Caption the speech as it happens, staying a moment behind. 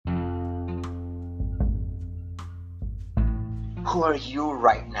Who are you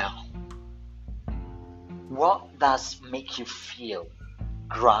right now? What does make you feel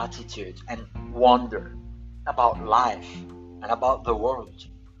gratitude and wonder about life and about the world?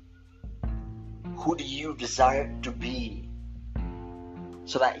 Who do you desire to be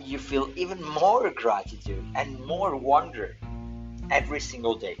so that you feel even more gratitude and more wonder every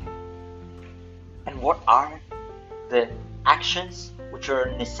single day? And what are the actions which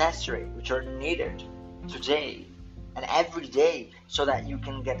are necessary, which are needed today and every day so that you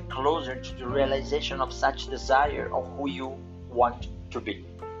can get closer to the realization of such desire of who you want to be?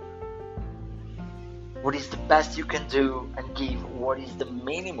 What is the best you can do and give? What is the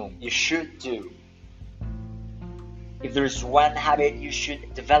minimum you should do? If there is one habit you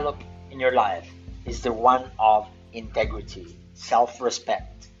should develop in your life, it's the one of integrity,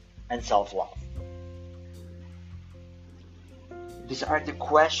 self-respect, and self-love. These are the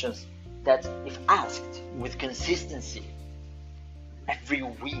questions that, if asked with consistency, every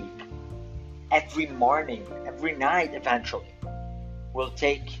week, every morning, every night eventually, will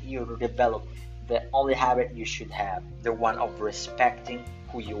take you to develop the only habit you should have, the one of respecting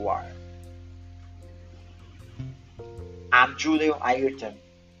who you are. I'm Julio Ayrton.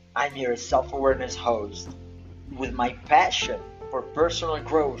 I'm your self-awareness host. With my passion for personal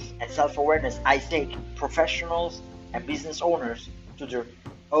growth and self-awareness, I take professionals and business owners to their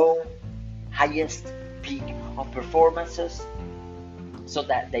own highest peak of performances so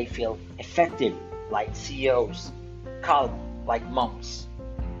that they feel effective like CEOs, calm like monks,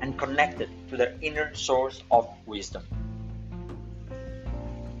 and connected to their inner source of wisdom.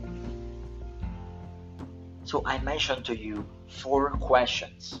 So I mentioned to you 4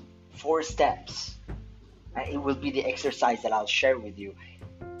 questions, 4 steps, and it will be the exercise that I'll share with you.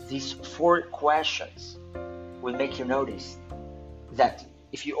 These 4 questions will make you notice that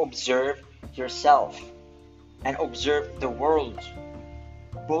if you observe yourself and observe the world,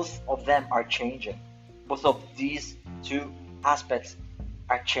 both of them are changing. Both of these 2 aspects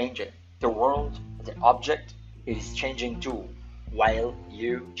are changing. The world, the object, it is changing too, while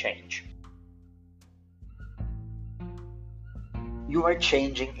you change. You are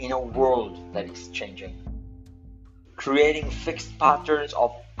changing in a world that is changing, creating fixed patterns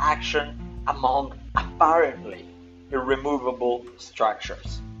of action among apparently irremovable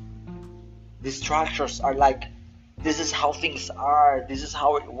structures. These structures are like, this is how things are, this is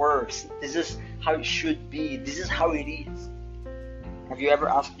how it works, this is how it should be, this is how it is. Have you ever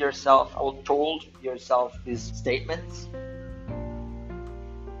asked yourself or told yourself these statements?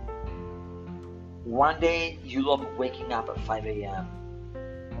 One day you love waking up at 5 a.m.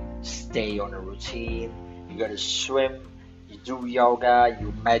 Stay on a routine, you gotta swim, you do yoga,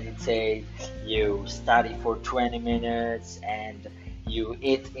 you meditate, you study for 20 minutes, and you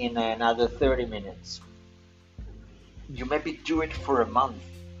eat in another 30 minutes. You maybe do it for a month,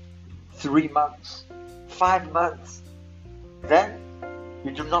 3 months, 5 months. Then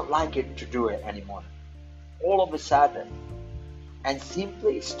you do not like it to do it anymore. All of a sudden, and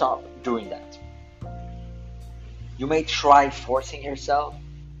simply stop doing that. You may try forcing yourself,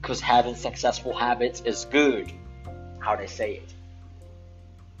 because having successful habits is good, how they say it.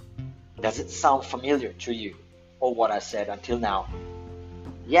 Does it sound familiar to you, or what I said until now?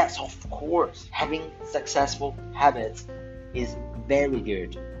 Yes, of course, having successful habits is very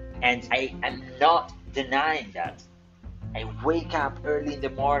good, and I am not denying that. I wake up early in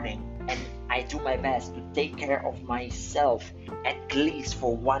the morning and I do my best to take care of myself at least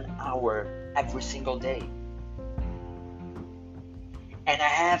for 1 hour every single day. And I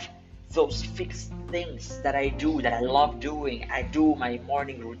have those fixed things that I do that I love doing. I do my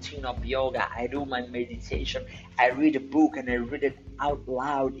morning routine of yoga, I do my meditation, I read a book and I read it out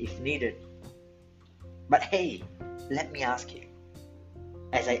loud if needed. But hey, let me ask you,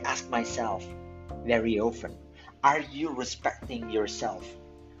 as I ask myself very often, are you respecting yourself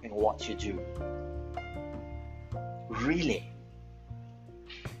in what you do? Really?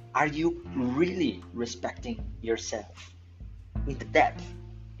 Are you really respecting yourself in the depth,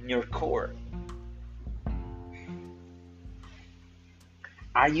 in your core?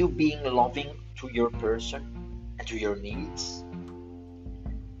 Are you being loving to your person and to your needs?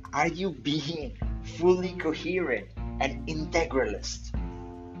 Are you being fully coherent and integralist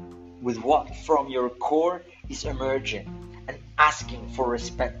with what from your core is emerging and asking for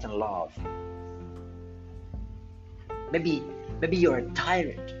respect and love? Maybe you're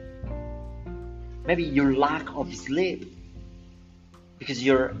tired. Maybe your lack of sleep because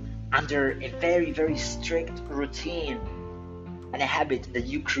you're under a very, very strict routine and a habit that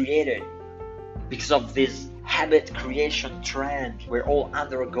you created because of this habit creation trend we're all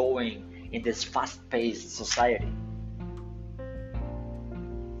undergoing in this fast-paced society.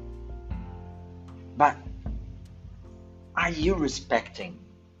 But are you respecting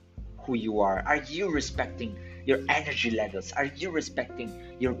who you are? Are you respecting your energy levels? Are you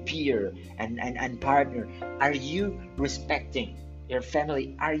respecting your peer and partner? Are you respecting your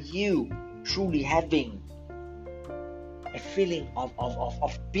family? Are you truly having a feeling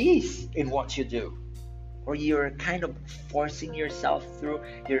of peace in what you do? Or you're kind of forcing yourself through,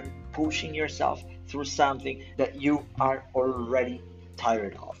 you're pushing yourself through something that you are already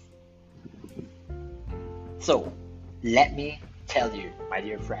tired of. So, let me tell you, my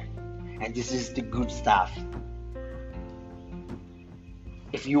dear friend, and this is the good stuff.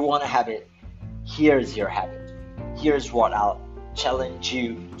 If you want a habit, here's your habit. Here's what I'll challenge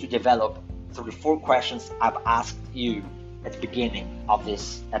you to develop through the 4 questions I've asked you at the beginning of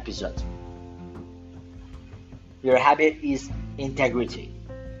this episode. Your habit is integrity.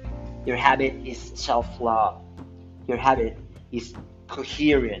 Your habit is self-love. Your habit is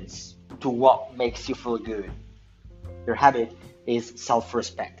coherence to what makes you feel good. Your habit is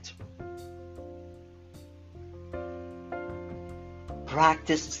self-respect.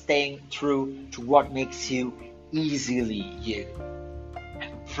 Practice staying true to what makes you easily you.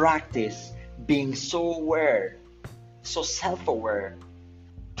 Practice being so aware, so self-aware,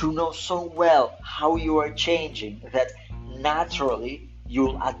 to know so well how you are changing that naturally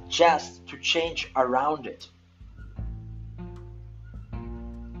you'll adjust to change around it.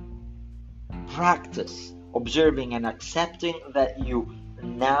 Practice observing and accepting that you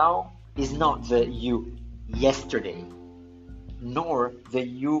now is not the you yesterday, nor the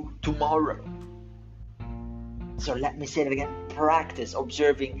you tomorrow. So let me say it again. Practice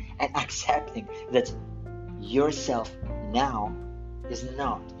observing and accepting that yourself now is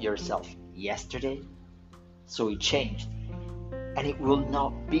not yourself yesterday, so it changed, and it will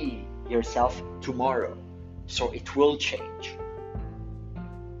not be yourself tomorrow, so it will change.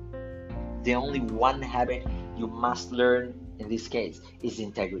 The only one habit you must learn in this case is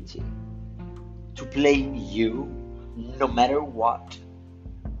integrity. To play you no matter what,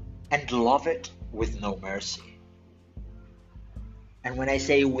 and love it with no mercy. And when I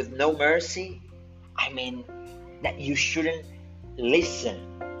say with no mercy, I mean that you shouldn't listen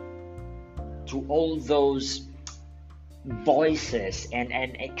to all those voices and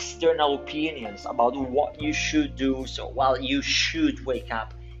external opinions about what you should do. So while you should wake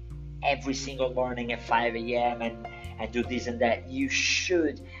up every single morning at 5 a.m. and do this and that, you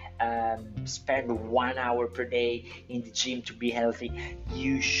should spend 1 hour per day in the gym to be healthy,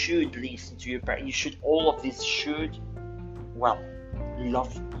 you should listen to your parents, you should, all of this should, well,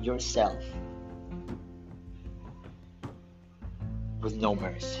 love yourself with no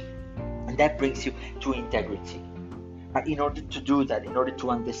mercy. And that brings you to integrity. But in order to do that, in order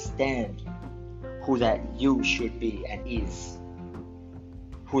to understand who that you should be and is,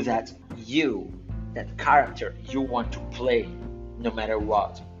 who that you, that character you want to play no matter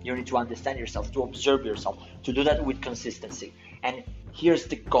what, you need to understand yourself, to observe yourself, to do that with consistency. And here's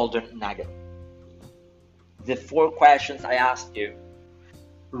the golden nugget. The 4 questions I asked you,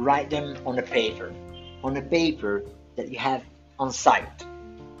 write them on a paper that you have on site,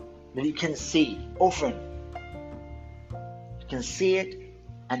 that you can see often. You can see it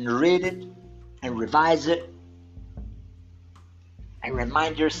and read it and revise it and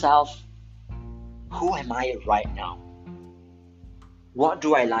remind yourself, who am I right now? What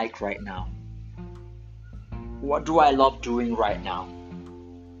do I like right now? What do I love doing right now?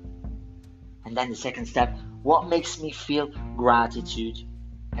 And then the second step, what makes me feel gratitude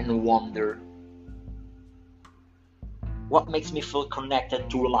and wonder? What makes me feel connected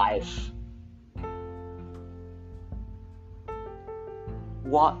to life?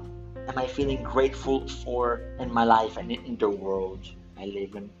 What am I feeling grateful for in my life and in the world I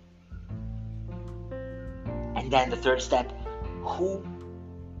live in? And then the third step, who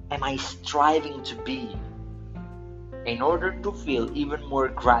am I striving to be in order to feel even more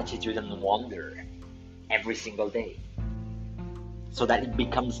gratitude and wonder every single day? So that it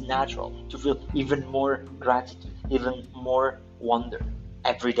becomes natural to feel even more gratitude, even more wonder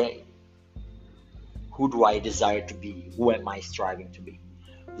every day. Who do I desire to be? Who am I striving to be?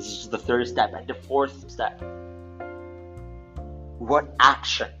 This is the third step. And the fourth step, what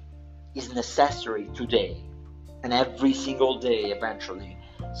action is necessary today and every single day eventually,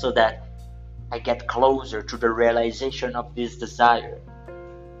 so that I get closer to the realization of this desire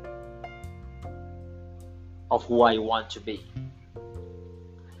of who I want to be?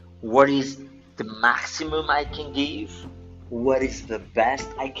 What is the maximum I can give? What is the best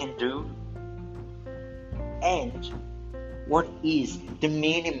I can do? And what is the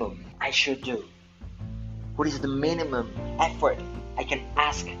minimum I should do? What is the minimum effort I can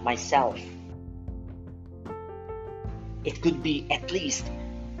ask myself? It could be at least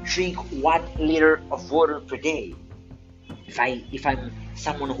drink 1 liter of water per day. If I'm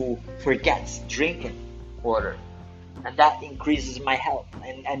someone who forgets drinking water, and that increases my health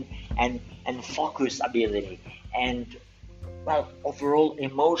and focus ability and, well, overall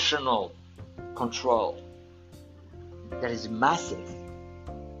emotional control. That is massive,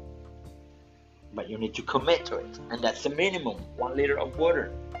 but you need to commit to it, and that's the minimum, 1 liter of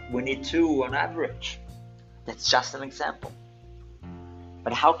water. We need 2 on average. That's just an example.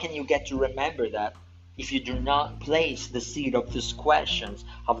 But how can you get to remember that if you do not place the seed of these questions,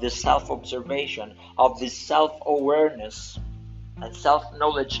 of this self-observation, of this self-awareness and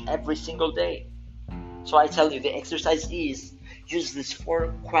self-knowledge every single day? So I tell you, the exercise is use these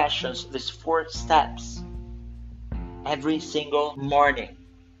 4 questions, these 4 steps every single morning.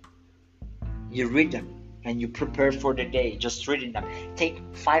 You read them and you prepare for the day, just reading them. Take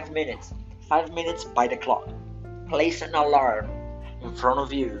 5 minutes, 5 minutes by the clock. Place an alarm in front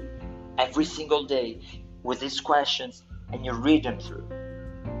of you every single day with these questions, and you read them through.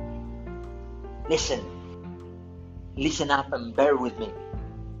 Listen up and bear with me.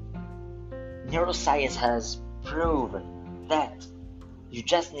 Neuroscience has proven that you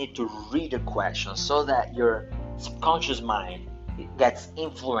just need to read a question so that your subconscious mind gets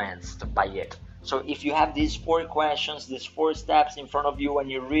influenced by it. So if you have these 4 questions, these 4 steps in front of you,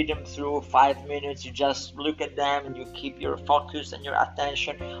 and you read them through 5 minutes, you just look at them and you keep your focus and your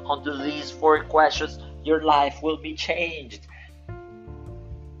attention onto these 4 questions, your life will be changed.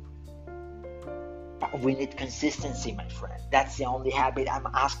 But we need consistency, my friend. That's the only habit I'm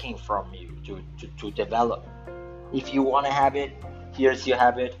asking from you to develop. If you want a habit, here's your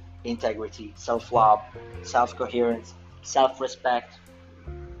habit: integrity, self-love, self-coherence, self-respect,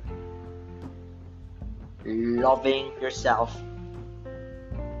 loving yourself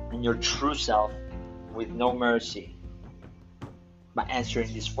and your true self with no mercy, by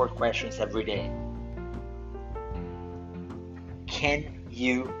answering these 4 questions every day. Can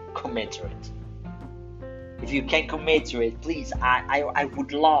you commit to it? If you can commit to it, please, I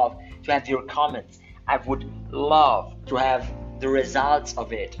would love to have your comments. I would love to have the results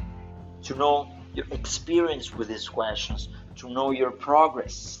of it, to know your experience with these questions, to know your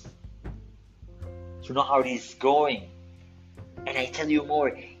progress, to know how it is going. And I tell you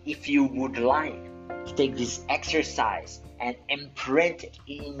more, if you would like to take this exercise and imprint it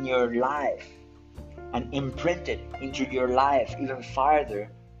in your life, and imprint it into your life even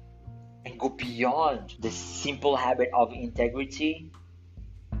farther, and go beyond the simple habit of integrity,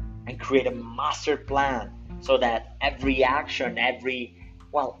 and create a master plan so that every action, every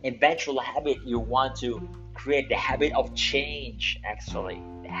eventual habit you want to create, the habit of change, actually,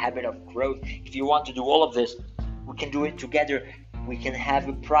 the habit of growth. If you want to do all of this, we can do it together. We can have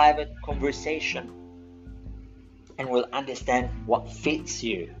a private conversation, and we'll understand what fits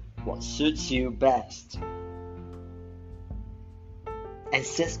you, what suits you best. And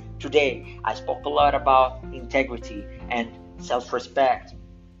since today I spoke a lot about integrity and self-respect,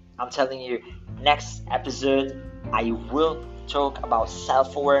 I'm telling you, next episode I will talk about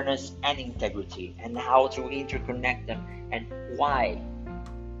self-awareness and integrity, and how to interconnect them, and why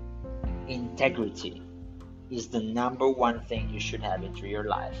integrity is the number 1 thing you should have into your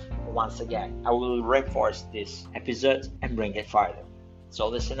life. Once again, I will reinforce this episode and bring it farther. So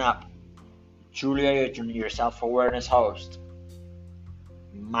listen up. Julia, your self-awareness host.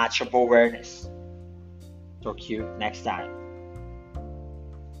 Much of awareness. Talk to you next time.